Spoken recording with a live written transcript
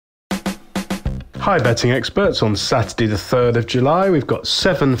Hi betting experts, on Saturday the 3rd of July we've got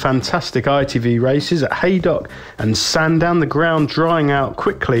 7 fantastic ITV races at Haydock and Sandown. The ground drying out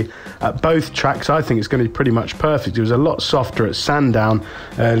quickly at both tracks. I think it's going to be pretty much perfect. It was a lot softer at Sandown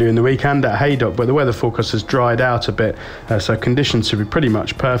earlier in the week and at Haydock, but the weather forecast has dried out a bit, so conditions should be pretty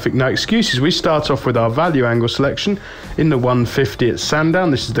much perfect. No excuses. We start off with our value angle selection in the 150 at Sandown.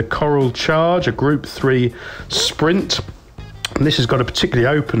 This is the Coral Charge, a Group 3 sprint. And this has got a particularly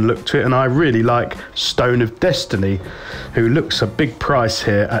open look to it, and I really like Stone of Destiny, who looks a big price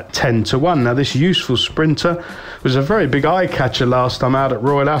here at 10 to 1. Now, this useful sprinter was a very big eye catcher last time out at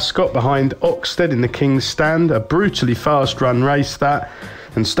Royal Ascot behind Oxted in the King's Stand. A brutally fast run race that.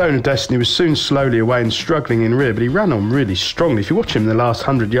 And Stone of Destiny was soon slowly away and struggling in rear, but he ran on really strongly. If you watch him in the last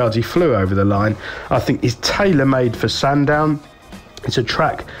 100 yards, he flew over the line. I think he's tailor-made for Sandown. It's a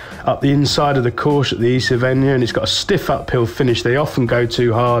track up the inside of the course at the East Venue, and it's got a stiff uphill finish. They often go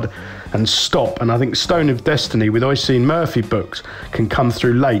too hard and stop, and I think Stone of Destiny with Oisin Murphy books can come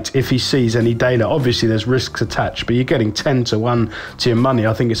through late if he sees any daylight. Obviously there's risks attached, but you're getting 10 to 1 to your money.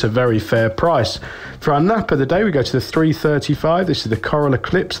 I think it's a very fair price. For our nap of the day, we go to the 335. This is the Coral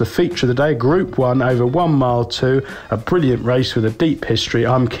Eclipse, the feature of the day, Group 1 over 1 mile 2, a brilliant race with a deep history.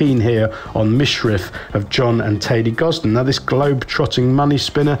 I'm keen here on Mishriff of John and Tady Gosden. Now, this globe-trotting money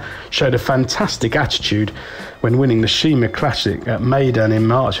spinner showed a fantastic attitude when winning the Shima Classic at Maidan in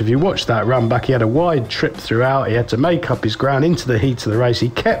March. If you watch that run back, he had a wide trip throughout. He had to make up his ground into the heat of the race. He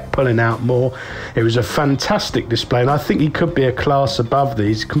kept pulling out more. It was a fantastic display, and I think he could be a class above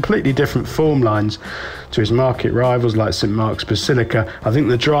these. Completely different form lines to his market rivals like St Mark's Basilica. I think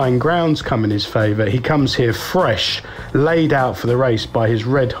the drying grounds come in his favour. He comes here fresh, laid out for the race by his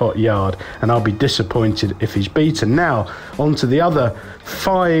red-hot yard, and I'll be disappointed if he's beaten. Now, on to the other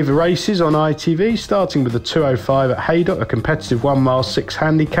 5 races on ITV, starting with the 205 at Haydock, a competitive 1 mile 6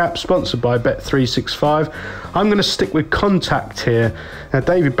 handicap, sponsored by Bet365. I'm going to stick with Contact here. Now,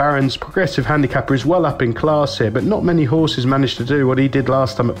 David Barron's progressive handicapper is well up in class here, but not many horses managed to do what he did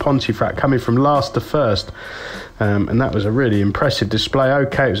last time at Pontefract, coming from last to first. And that was a really impressive display.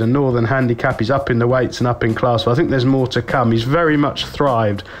 Okay, it was a northern handicap. He's up in the weights and up in class, but I think there's more to come. He's very much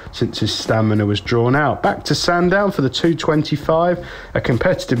thrived since his stamina was drawn out. Back to Sandown for the 225, a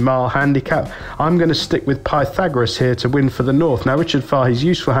competitive mile handicap. I'm going to stick with Pythagoras here to win for the North. Now, Richard Fahey's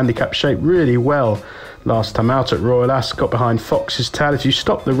useful handicap shaped really well last time out at Royal Ascot behind Fox's Tail. If you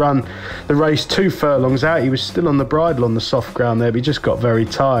stop the race 2 furlongs out, he was still on the bridle on the soft ground there, but he just got very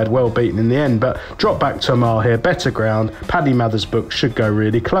tired, well beaten in the end. But drop back to a mile here, better ground. Paddy Mather's book should go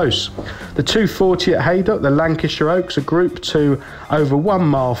really close. The 240 at Haydock, the Lancashire Oaks, a Group 2 over 1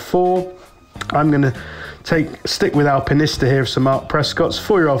 mile 4. I'm going to stick with Alpinista here of Sir Mark Prescott's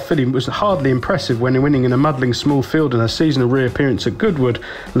 4-year-old filly. Was hardly impressive when winning in a muddling small field in her seasonal reappearance at Goodwood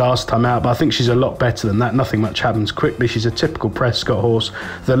last time out, but I think she's a lot better than that. Nothing much happens quickly. She's a typical Prescott horse.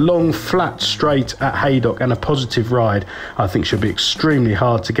 The long flat straight at Haydock and a positive ride, I think she'll be extremely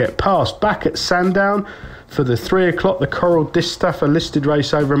hard to get past. Back at Sandown for the 3 o'clock, the Coral Distaff, a listed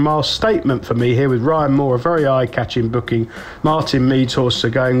race over a mile. Statement for me here with Ryan Moore, a very eye-catching booking. Martin Mead's horses are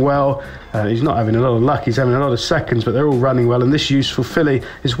going well. He's not having a lot of luck, he's having a lot of seconds, but they're all running well, and this useful filly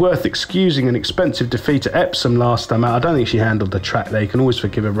is worth excusing an expensive defeat at Epsom last time out. I don't think she handled the track there. You can always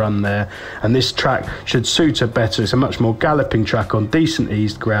forgive a run there, and this track should suit her better. It's a much more galloping track on decent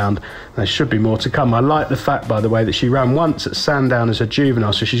eased ground. There should be more to come. I like the fact, by the way, that she ran once at Sandown as a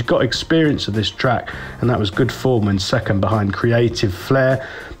juvenile, so she's got experience of this track, and that was good form when second behind Creative Flair.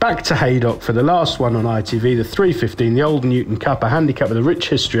 Back to Haydock for the last one on ITV, the 315, the Old Newton Cup, a handicap with a rich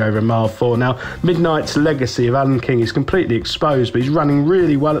history over a mile 4. Now, Midnight's legacy of Alan King is completely exposed, but he's running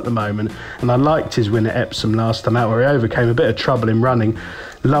really well at the moment, and I liked his win at Epsom last time out, where he overcame a bit of trouble in running.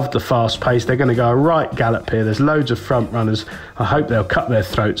 Loved the fast pace. They're going to go a right gallop here. There's loads of front runners. I hope they'll cut their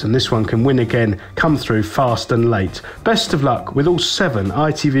throats, and this one can win again, come through fast and late. Best of luck with all 7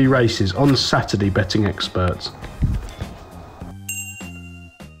 ITV races on Saturday, betting experts.